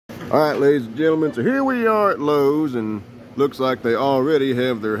Alright, ladies and gentlemen, so here we are at Lowe's, and looks like they already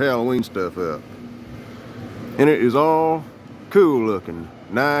have their Halloween stuff up. And it is all cool looking,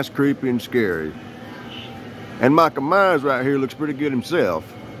 nice, creepy, and scary. And Michael Myers right here looks pretty good himself,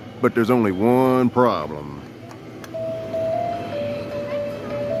 but there's only one problem.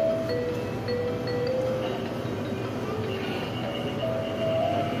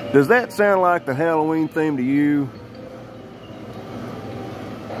 Does that sound like the Halloween theme to you?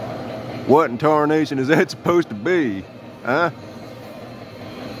 What in tarnation is that supposed to be? Huh?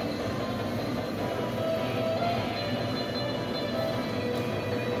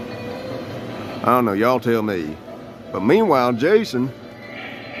 I don't know, y'all tell me. But meanwhile, Jason,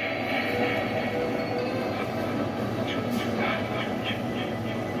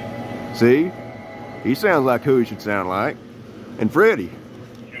 see? He sounds like who he should sound like. And Freddy.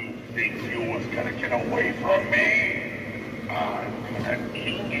 You think you was gonna get away from me? I'm gonna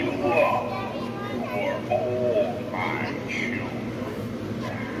eat you up for all my children.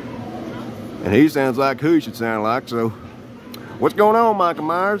 And he sounds like who he should sound like, so what's going on, Michael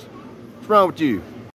Myers? What's wrong with you?